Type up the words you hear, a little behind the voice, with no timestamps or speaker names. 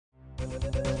Hello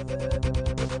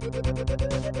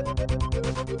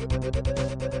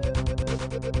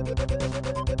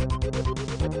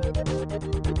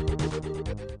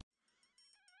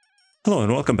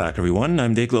and welcome back everyone,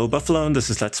 I'm Day-Glo Buffalo and this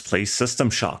is Let's Play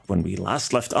System Shock. When we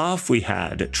last left off, we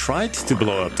had tried to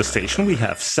blow up the station. We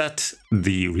have set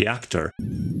the reactor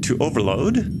to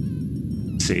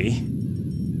overload. See,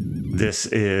 this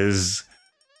is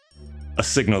a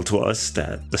signal to us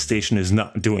that the station is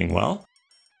not doing well.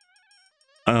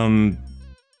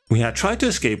 We had tried to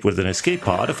escape with an escape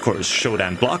pod. Of course,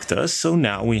 Shodan blocked us, so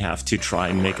now we have to try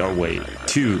and make our way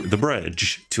to the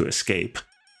bridge to escape.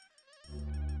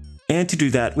 And to do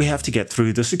that, we have to get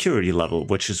through the security level,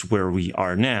 which is where we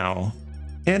are now.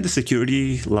 And the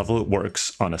security level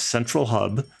works on a central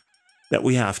hub that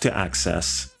we have to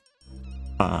access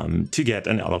to get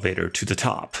an elevator to the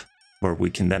top, where we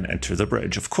can then enter the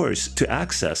bridge. Of course, to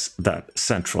access that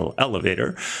central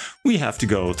elevator, we have to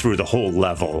go through the whole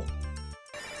level,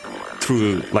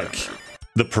 through like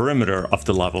the perimeter of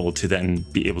the level to then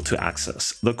be able to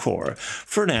access the core.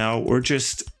 For now, we're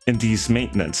just in these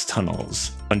maintenance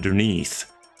tunnels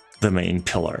underneath the main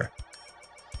pillar,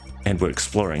 and we're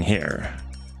exploring here.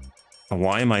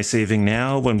 Why am I saving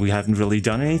now when we haven't really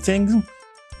done anything?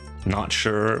 Not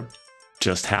sure,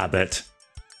 just habit.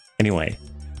 Anyway,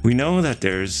 we know that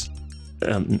there's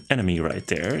an enemy right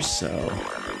there, so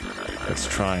let's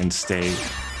try and stay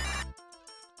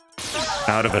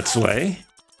out of its way.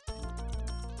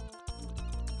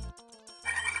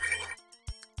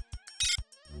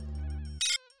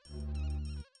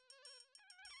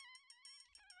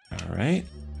 All right.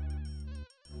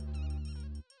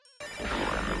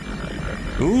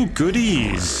 Ooh,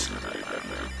 goodies!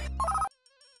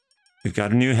 We've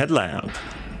got a new headlamp.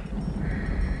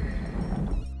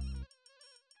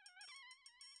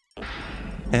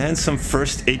 And some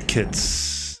first aid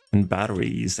kits and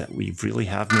batteries that we really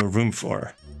have no room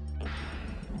for.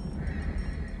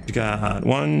 We got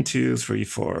 1, 2, 3,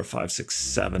 4, 5, 6,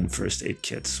 7 first aid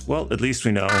kits. Well, at least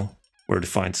we know where to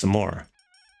find some more.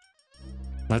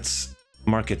 Let's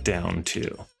mark it down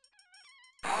too.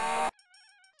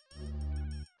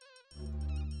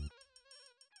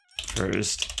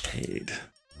 First aid.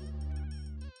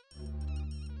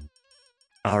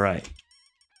 All right.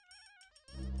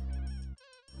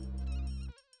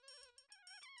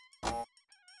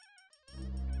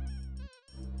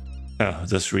 Oh,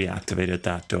 this reactivated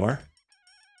that door.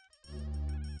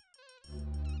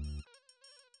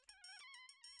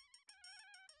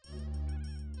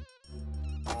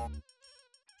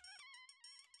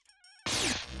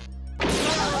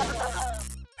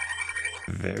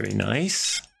 Very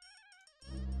nice.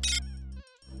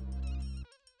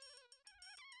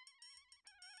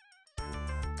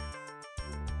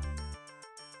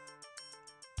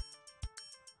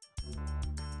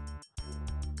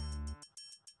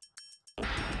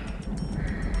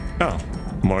 Oh,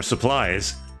 more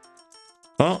supplies.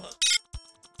 Well,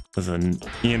 the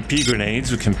EMP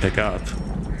grenades we can pick up.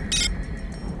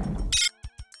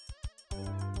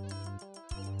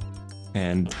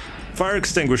 And fire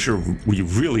extinguisher we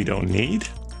really don't need.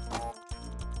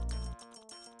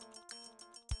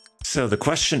 So the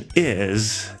question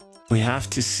is, we have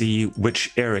to see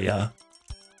which area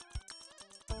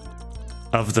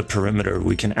of the perimeter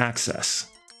we can access.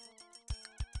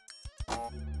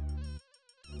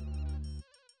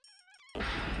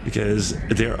 Because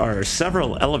there are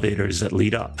several elevators that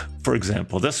lead up. For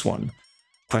example, this one.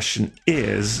 Question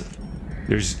is,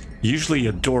 there's usually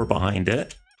a door behind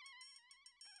it.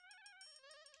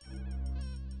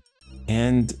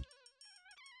 And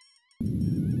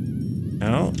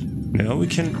no, we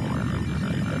can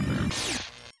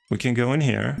go in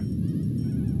here.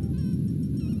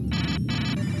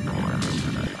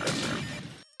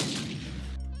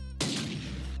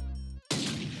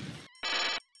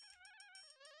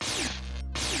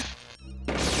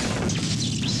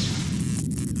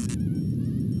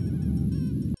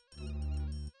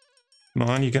 Come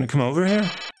on, you gonna come over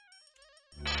here?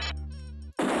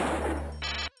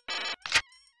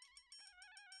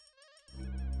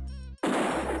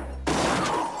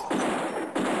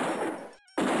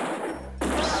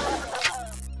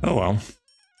 Oh well.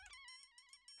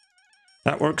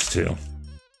 That works too.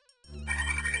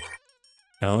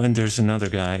 Oh, and there's another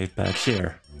guy back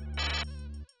here.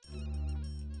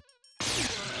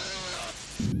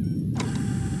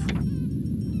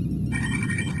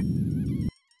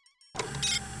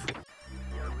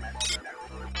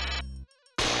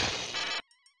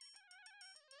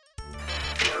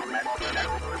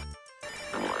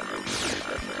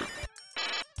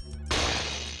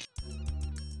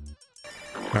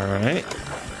 All right.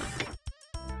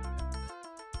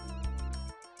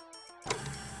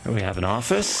 We have an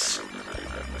office.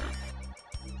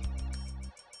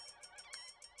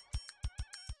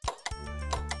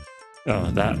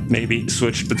 Oh, that maybe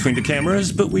switched between the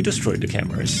cameras, but we destroyed the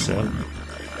cameras, so...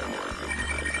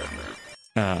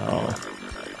 Oh.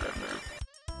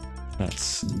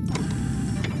 Let's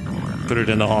put it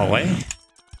in the hallway.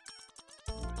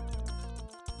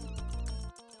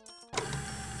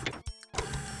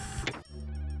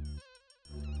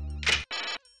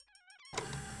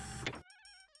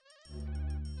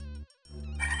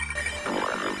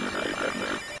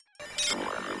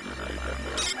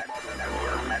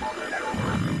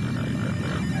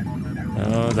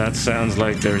 Oh, that sounds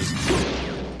like there's...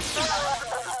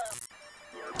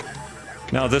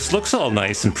 Now, this looks all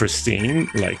nice and pristine,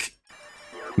 like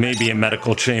maybe a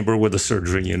medical chamber with a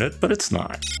surgery unit, but it's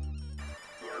not.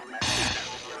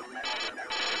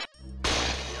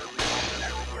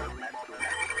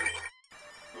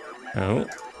 Oh,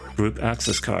 group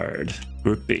access card,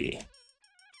 Group B.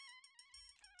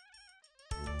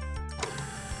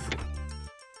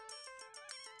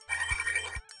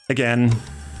 Again,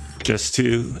 just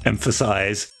to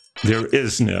emphasize, there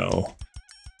is no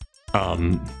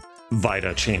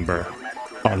Vita chamber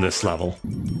on this level.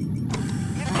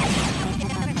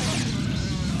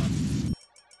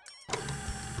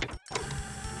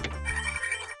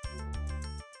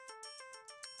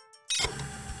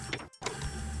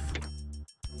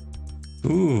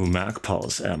 Ooh, Mac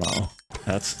Pulse ammo.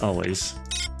 That's always...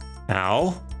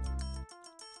 Ow.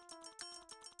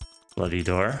 Bloody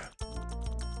door.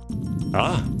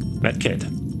 Ah, medkit.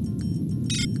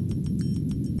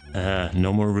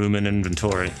 No more room in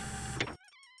inventory.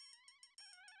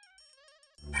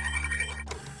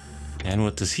 And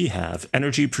what does he have?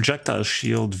 Energy projectile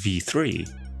shield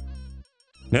V3.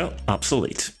 No,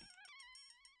 obsolete.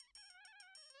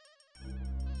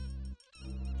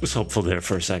 Was hopeful there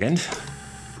for a second.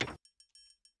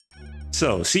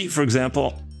 So, see, for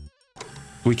example,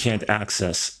 we can't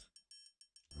access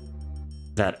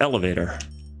that elevator.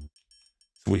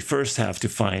 We first have to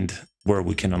find where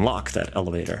we can unlock that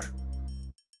elevator.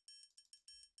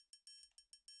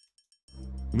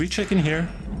 We check in here.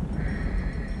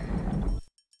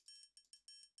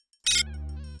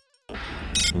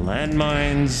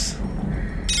 Landmines.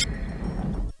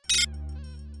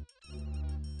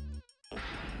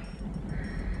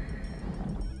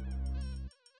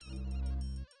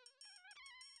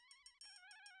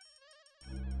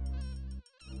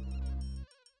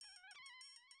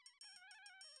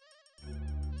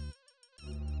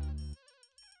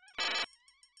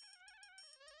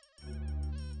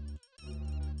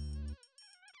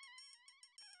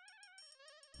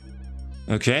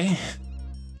 Okay.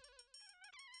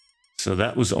 So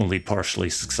that was only partially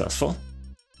successful.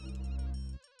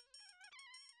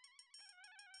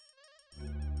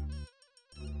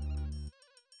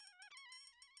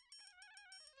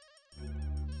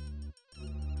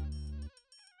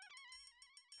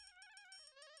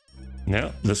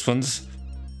 No, this one's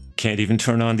can't even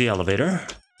turn on the elevator.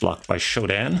 Blocked by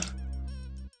Shodan.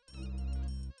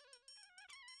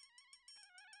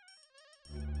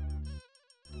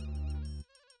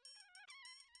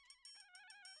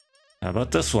 How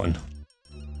about this one?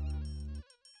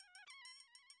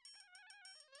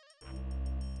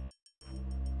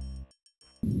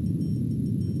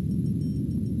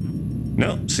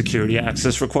 No, security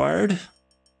access required.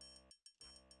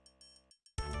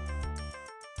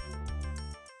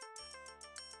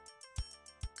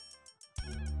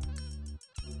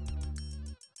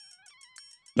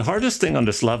 The hardest thing on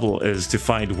this level is to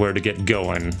find where to get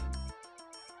going.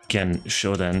 Again,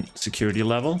 Shodan security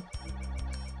level.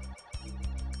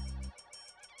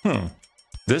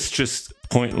 This just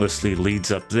pointlessly leads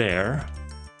up there.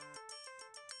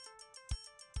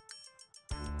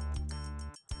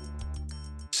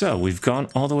 So we've gone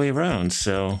all the way around,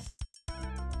 so...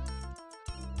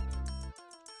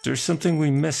 There's something we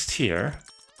missed here.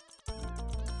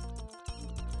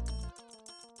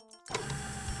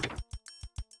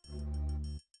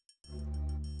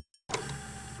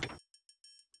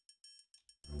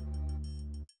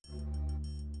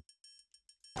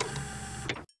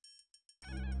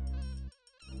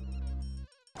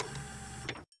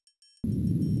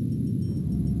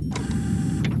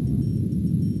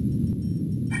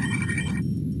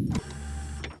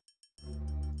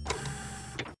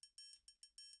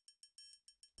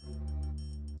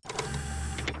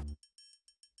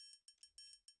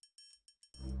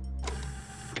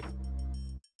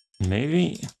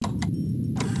 Maybe?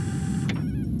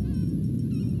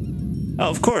 Oh,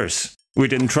 of course, we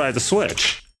didn't try the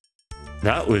switch.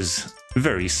 That was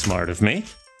very smart of me.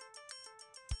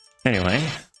 Anyway.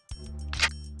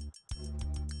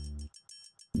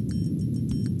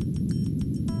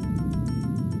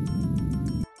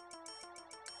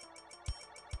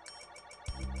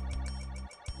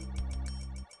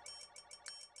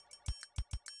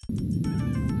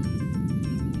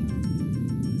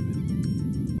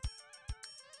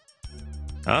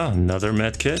 Ah, another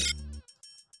med kit.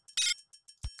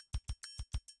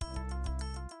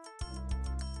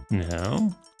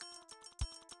 No.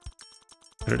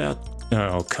 Put it out.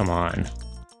 Oh, come on.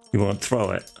 You won't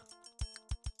throw it.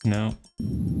 No.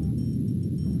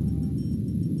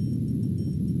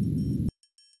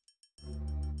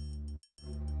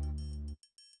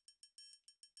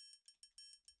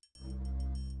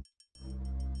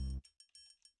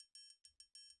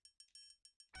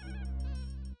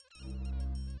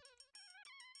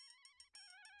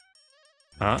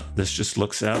 Ah, this just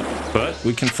looks out. But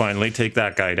we can finally take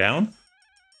that guy down.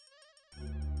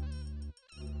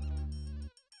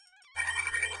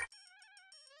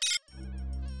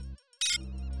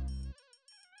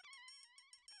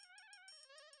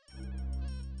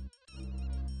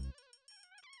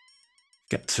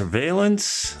 Got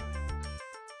surveillance.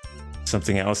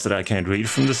 Something else that I can't read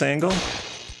from this angle.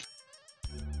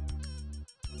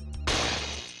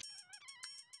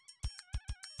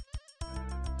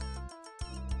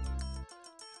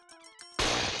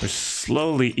 We're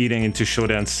slowly eating into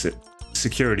Shodan's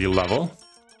security level.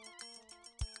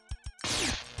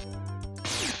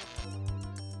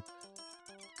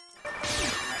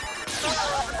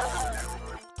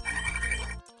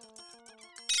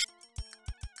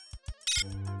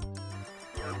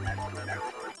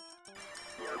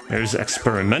 There's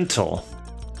experimental.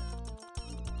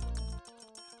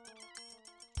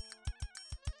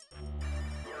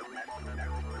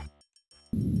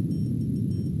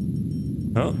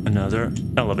 Oh, another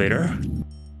elevator.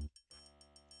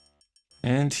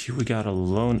 And here we got a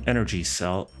lone energy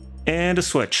cell and a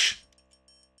switch.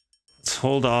 Let's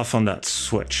hold off on that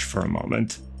switch for a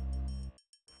moment.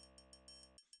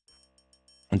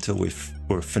 Until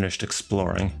we're finished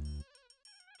exploring.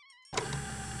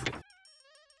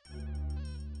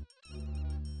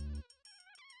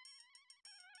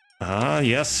 Ah,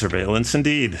 yes, surveillance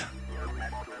indeed.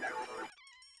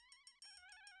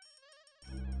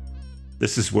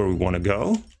 This is where we want to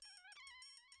go.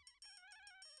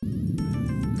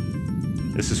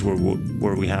 This is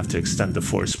where we have to extend the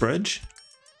force bridge.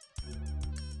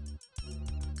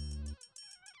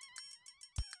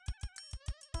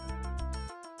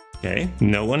 Okay,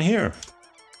 no one here.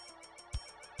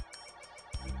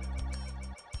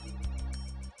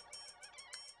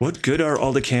 What good are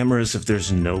all the cameras if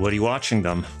there's nobody watching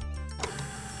them?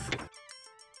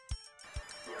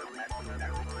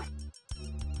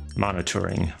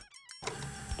 Monitoring.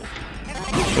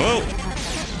 Whoa!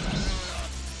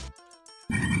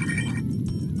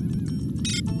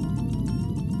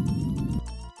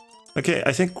 Okay,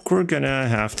 I think we're gonna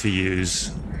have to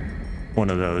use one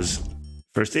of those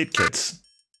first aid kits.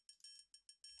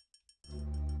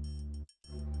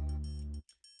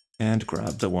 And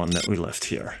grab the one that we left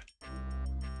here.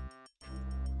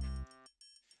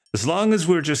 As long as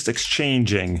we're just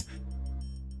exchanging,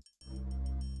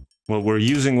 well, we're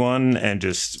using one and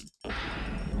just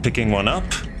picking one up,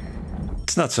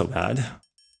 it's not so bad.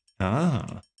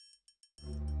 Ah.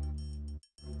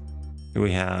 Here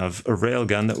we have a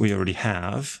railgun that we already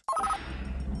have.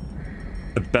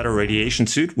 A better radiation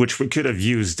suit, which we could have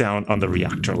used down on the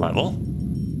reactor level.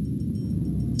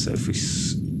 So if we...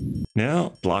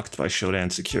 No, blocked by Shodan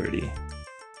security.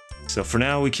 So for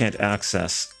now, we can't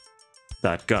access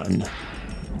that gun.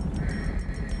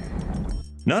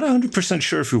 Not 100%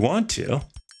 sure if we want to.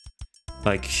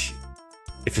 Like,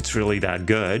 if it's really that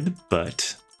good,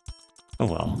 but... Oh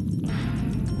well.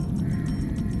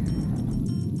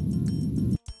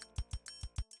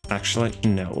 Actually,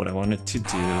 no, what I wanted to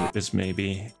do is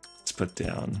maybe... Let's put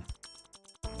down...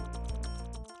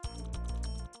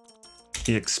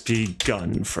 EXP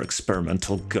gun for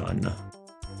experimental gun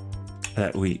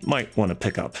that we might want to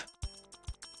pick up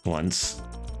once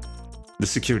the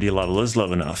security level is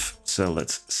low enough. So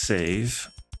let's save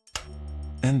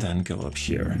and then go up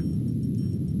here.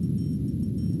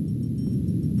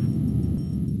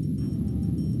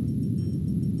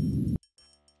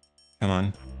 Come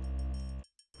on.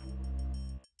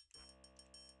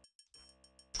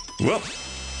 Whoa!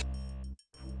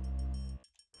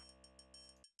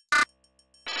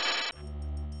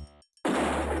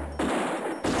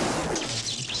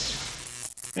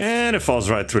 And it falls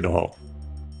right through the hole.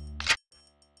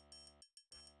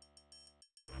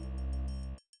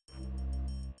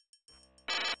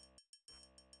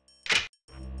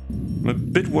 I'm a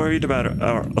bit worried about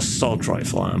our assault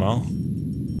rifle ammo.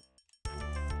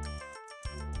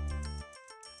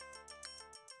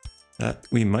 That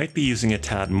we might be using a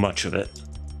tad much of it.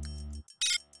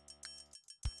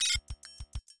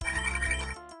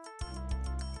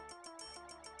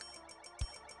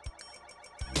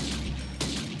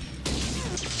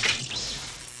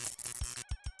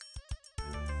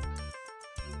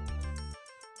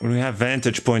 when we have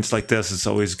vantage points like this, it's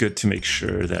always good to make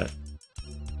sure that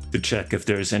to check if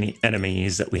there's any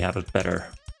enemies that we have a better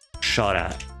shot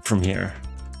at from here.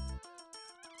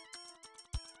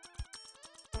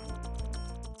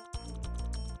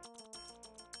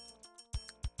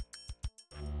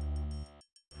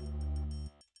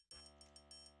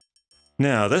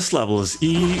 Now, this level is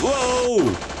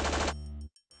Whoa!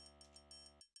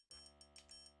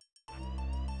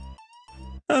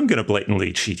 I'm gonna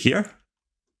blatantly cheat here.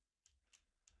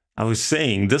 I was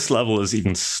saying this level is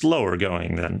even slower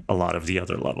going than a lot of the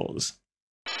other levels.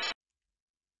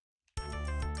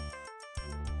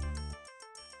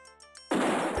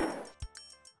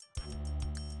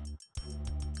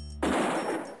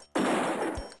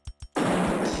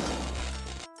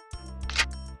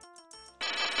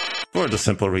 For the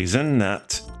simple reason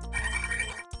that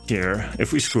here,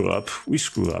 if we screw up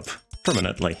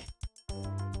permanently.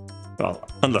 Well,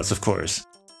 unless, of course,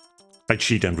 I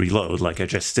cheat and reload like I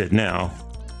just did now.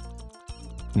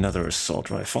 Another assault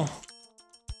rifle.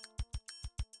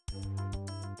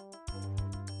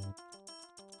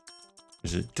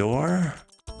 There's a door.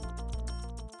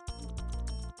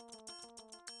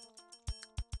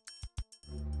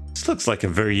 This looks like a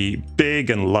very big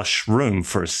and lush room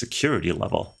for a security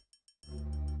level.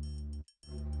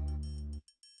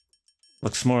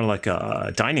 Looks more like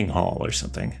a dining hall or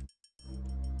something.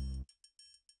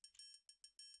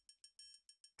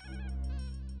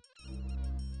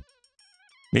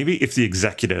 Maybe if the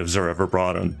executives are ever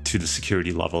brought on to the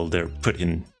security level, they're put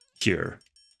in here.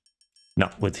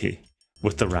 Not with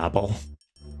the rabble.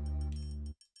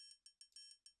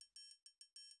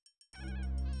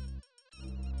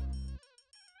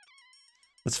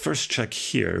 Let's first check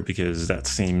here, because that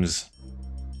seems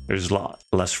there's a lot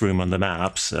less room on the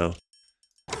map, so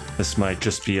this might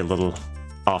just be a little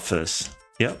office.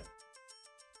 Yep.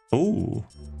 Ooh.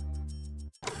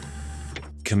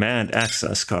 Command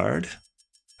access card.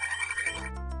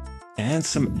 And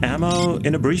some ammo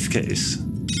in a briefcase.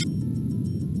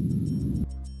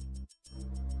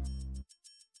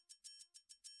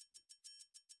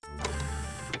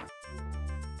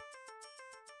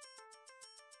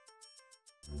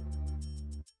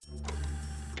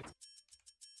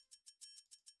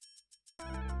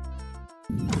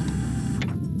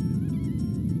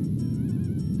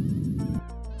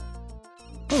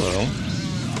 Hello.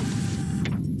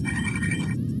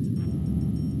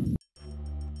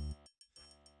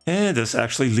 And this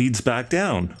actually leads back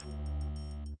down.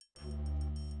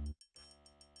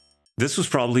 This was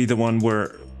probably the one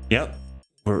where, yep,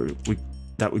 where we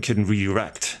couldn't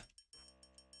redirect.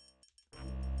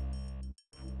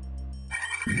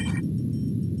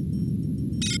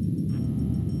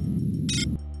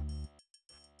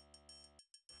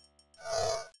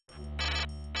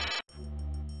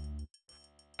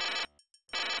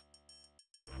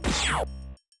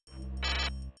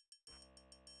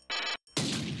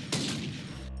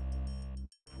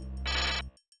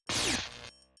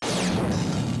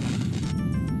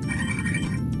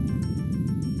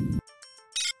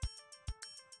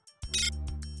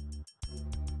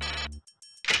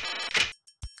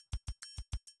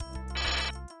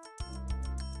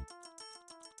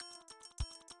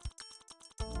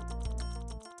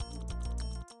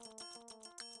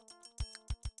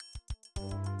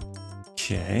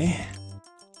 Okay.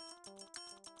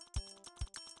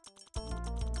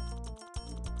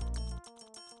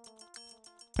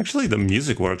 Actually, the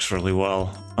music works really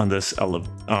well on this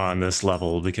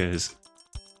level because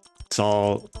it's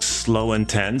all slow and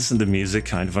tense, and the music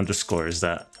kind of underscores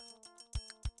that.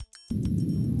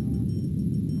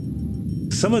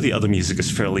 Some of the other music is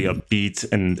fairly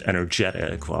upbeat and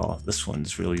energetic, while this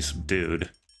one's really subdued.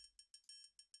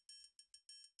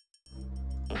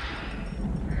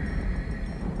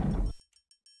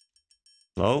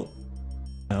 Hello?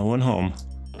 No one home.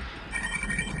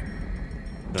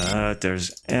 But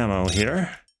there's ammo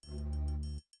here.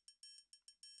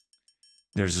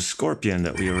 There's a scorpion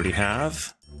that we already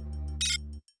have.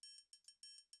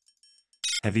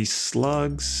 Heavy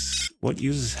slugs. What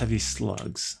uses heavy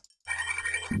slugs?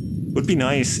 Would be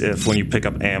nice if when you pick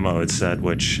up ammo it said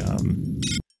which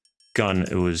gun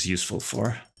it was useful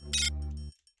for.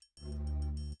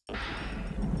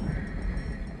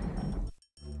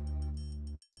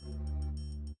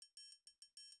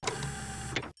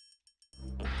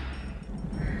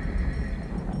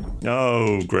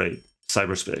 Oh, great.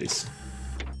 Cyberspace.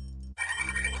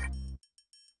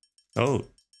 Oh,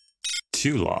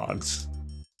 2 logs.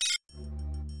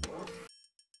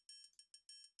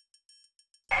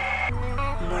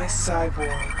 My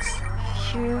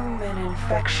cyborgs. Human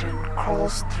infection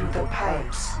crawls through the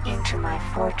pipes into my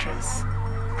fortress.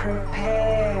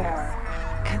 Prepare.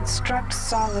 Construct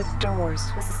solid doors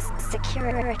with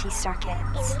Security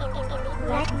circuits.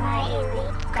 Let my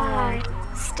elite guard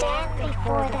stand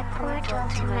before the portal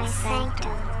to my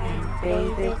sanctum and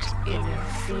bathe it in a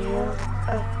field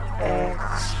of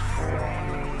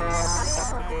X-rays.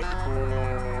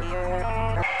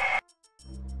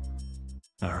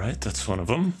 All right, that's one of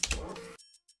them.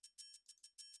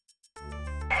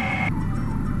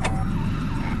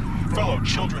 Fellow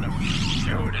children of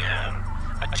Shodan,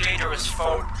 a dangerous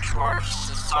foe to our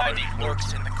society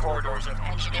lurks in the corridors of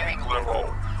engineering level.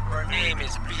 Her name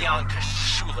is Bianca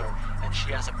Schuler, and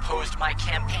she has opposed my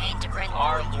campaign to bring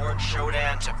our Lord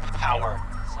Shodan to power.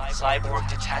 Cyborg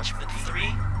Detachment 3,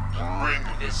 bring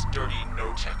this dirty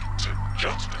no-tech to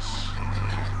justice.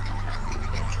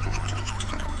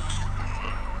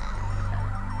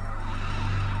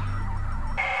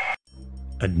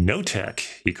 A no-tech,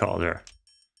 he called her.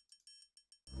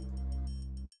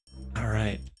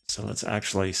 Alright, so let's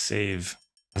actually save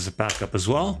as a backup as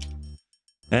well.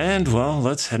 And, well,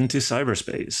 let's head into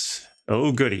cyberspace.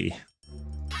 Oh, goody.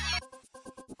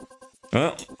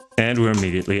 Oh, and we're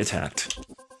immediately attacked.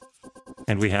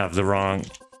 And we have the wrong...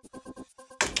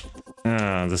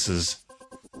 this is...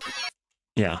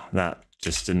 Yeah, that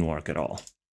just didn't work at all.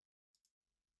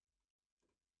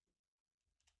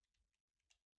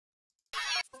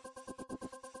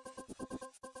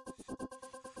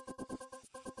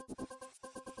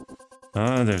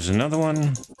 There's another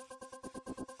one.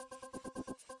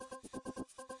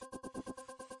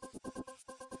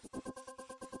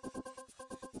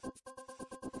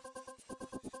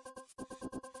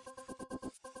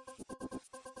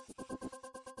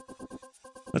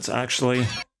 Let's actually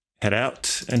head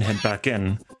out and head back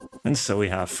in, and so we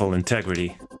have full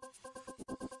integrity.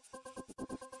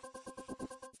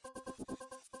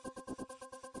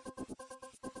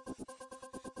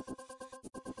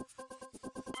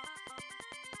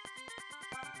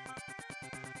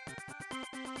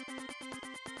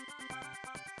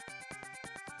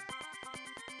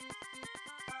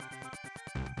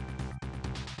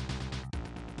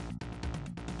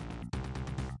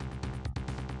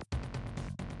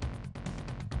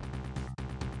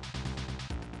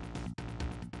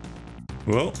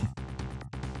 Whoa.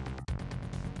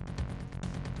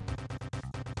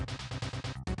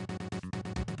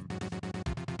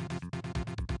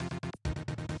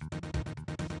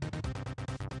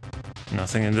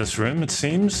 Nothing in this room, it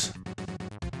seems.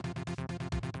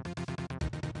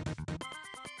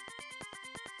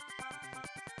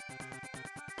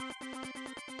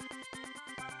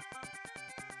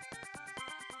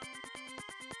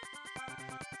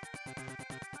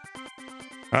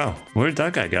 Oh, where'd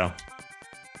that guy go?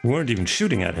 We weren't even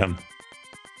shooting at him.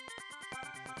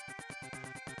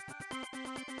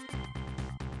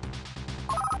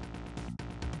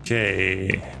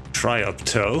 Okay, try up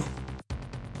toe.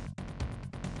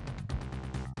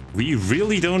 We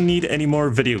really don't need any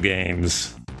more video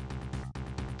games.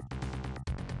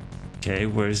 Okay,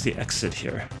 where's the exit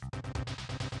here?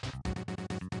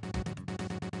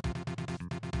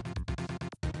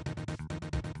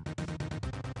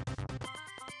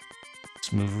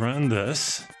 Let's move around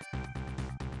this.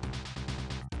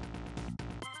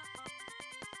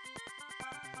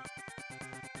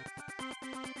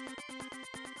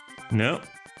 No.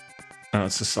 Oh,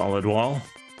 it's a solid wall.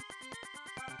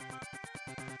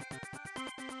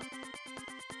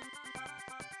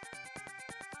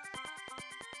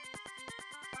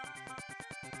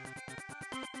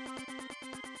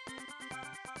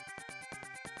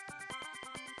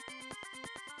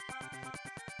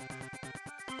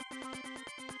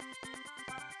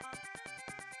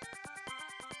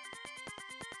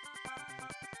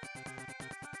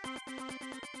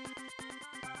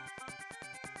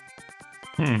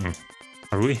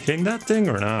 Are we hitting that thing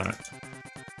or not?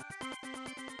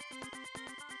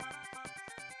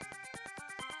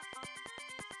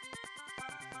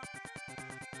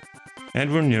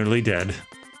 And we're nearly dead.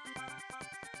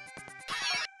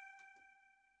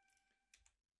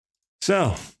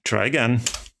 So, try again.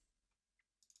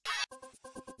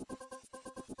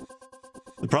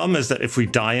 The problem is that if we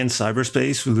die in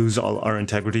cyberspace, we lose all our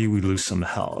integrity, we lose some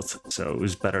health. So it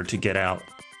was better to get out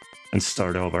and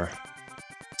start over.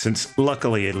 Since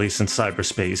luckily, at least in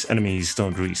cyberspace, enemies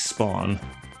don't respawn.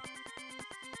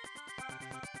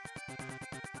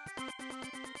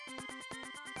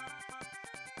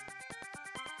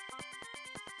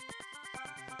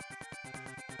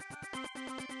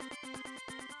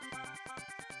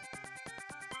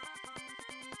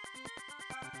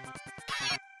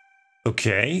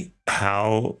 Okay,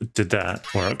 how did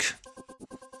that work?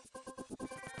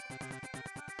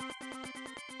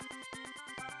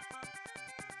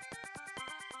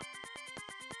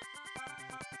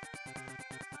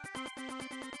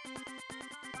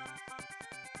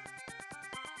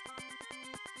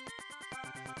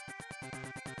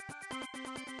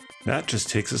 That just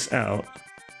takes us out.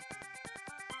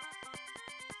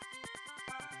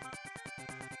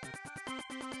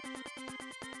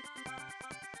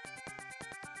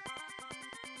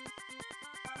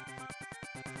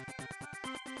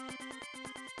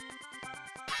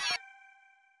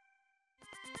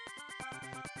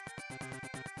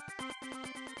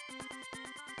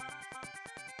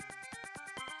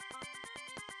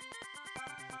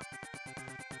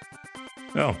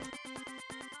 Oh.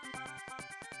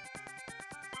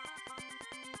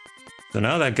 So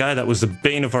now that guy that was the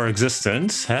bane of our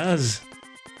existence has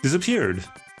disappeared.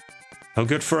 How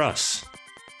good for us.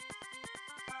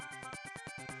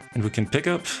 And we can pick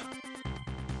up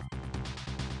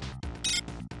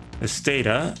this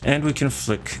data, and we can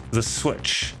flick the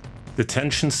switch.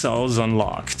 Detention cell is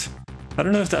unlocked. I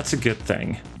don't know if that's a good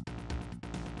thing.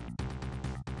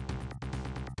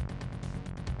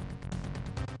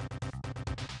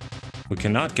 We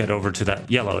cannot get over to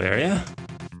that yellow area.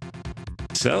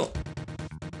 So,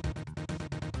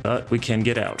 but we can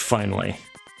get out, finally.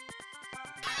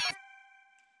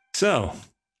 So,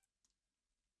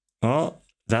 well,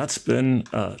 that's been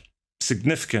a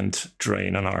significant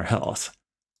drain on our health.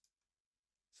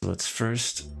 So let's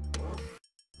first...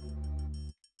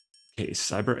 Okay,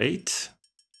 Cyber 8.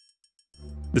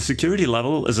 The security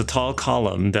level is a tall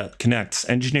column that connects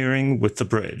engineering with the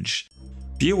bridge.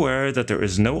 Be aware that there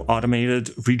is no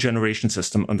automated regeneration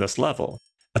system on this level.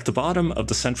 At the bottom of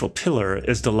the central pillar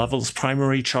is the level's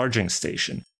primary charging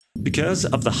station. Because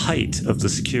of the height of the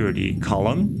security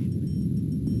column,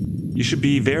 you should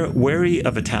be very wary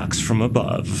of attacks from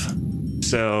above.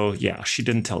 So yeah, she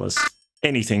didn't tell us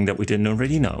anything that we didn't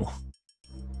already know.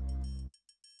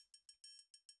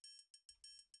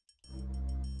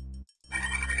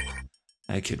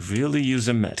 I could really use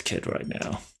a medkit right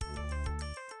now.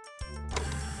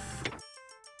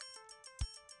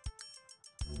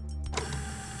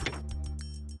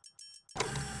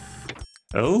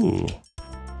 Oh.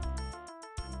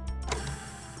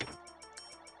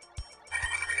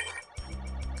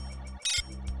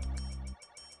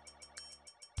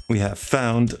 We have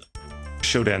found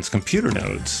Shodan's computer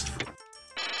nodes.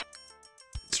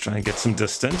 Let's try and get some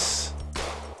distance.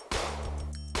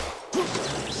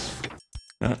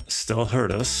 Still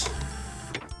hurt us,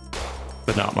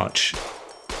 but not much.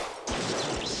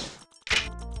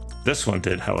 This one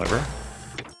did, however.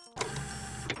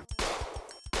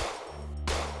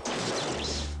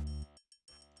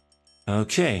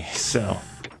 Okay, so...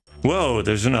 Whoa,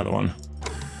 there's another one.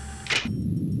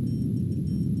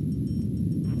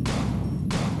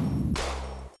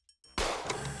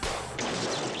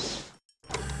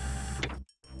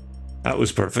 That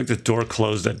was perfect. The door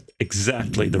closed at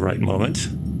exactly the right moment.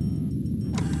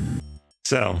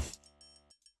 So...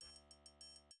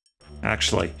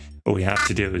 Actually, what we have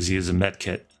to do is use a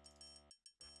medkit.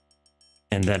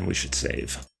 And then we should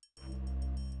save.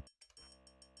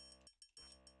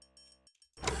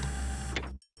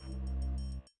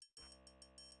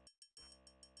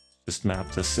 Just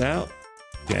map this out.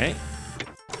 Okay.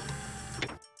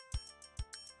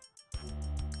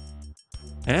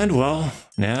 And well,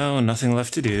 now nothing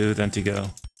left to do than to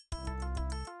go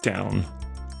down.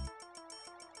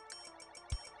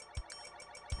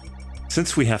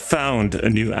 Since we have found a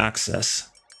new access,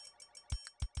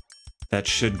 that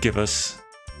should give us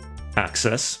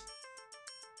access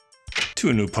to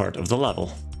a new part of the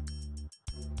level.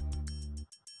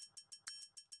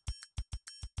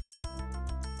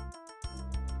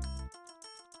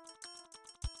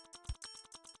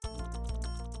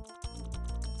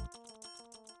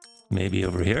 Maybe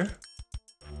over here?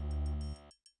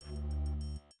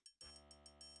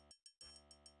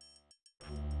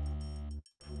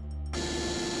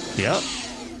 Yep.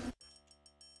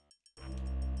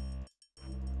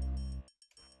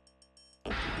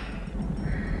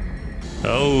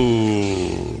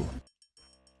 Oh.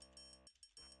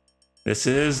 This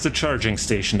is the charging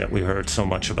station that we heard so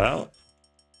much about.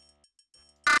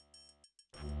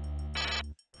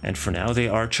 And for now, they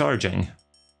are charging.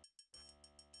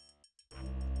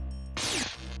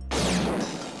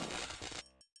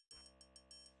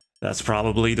 That's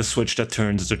probably the switch that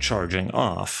turns the charging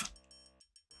off.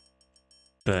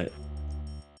 But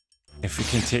if we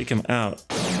can take them out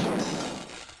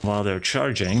while they're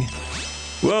charging...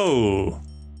 Whoa!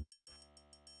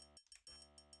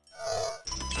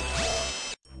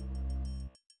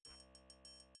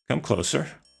 Come closer.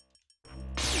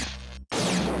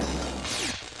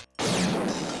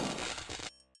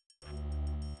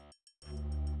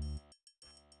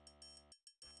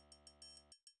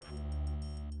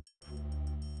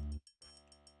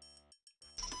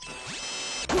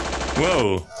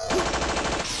 Whoa!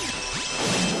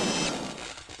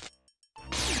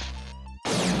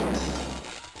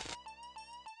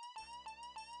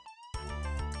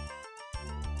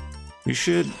 We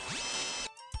should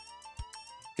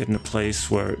get in a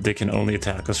place where they can only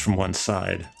attack us from one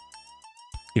side,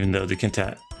 even though they can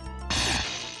attack.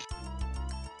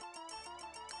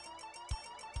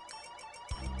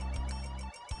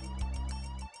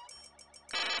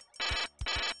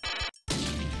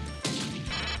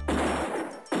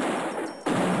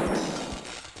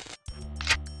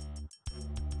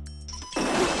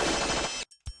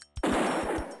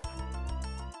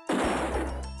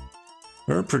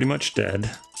 We're pretty much dead.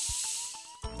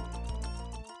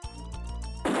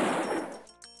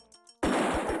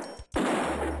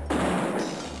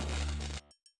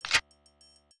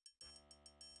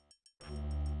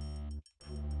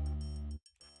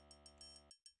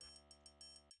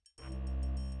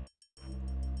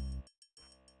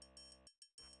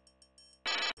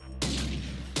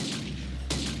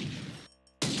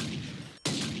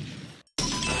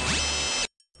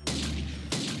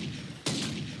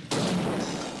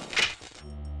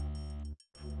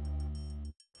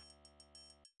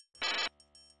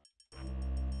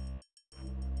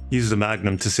 Use the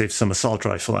Magnum to save some assault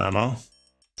rifle ammo.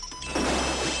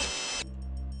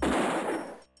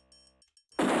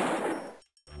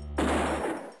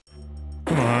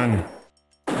 Come on.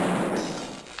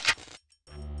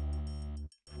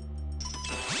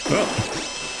 Oh.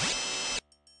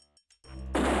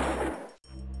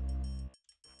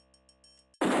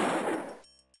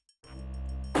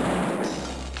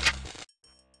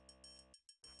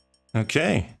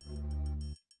 Okay.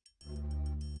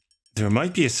 There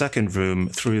might be a second room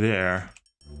through there.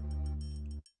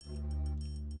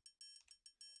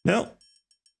 No,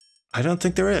 I don't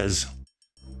think there is.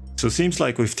 So it seems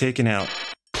like we've taken out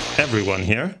everyone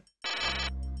here.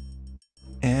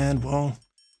 And, well,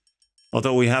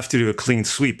 although we have to do a clean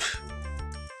sweep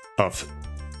of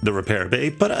the repair bay,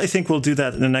 but I think we'll do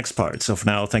that in the next part. So for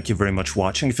now, thank you very much for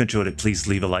watching. If you enjoyed it, please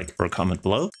leave a like or a comment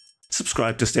below.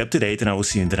 Subscribe to stay up to date, and I will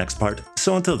see you in the next part.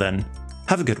 So until then,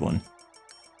 have a good one.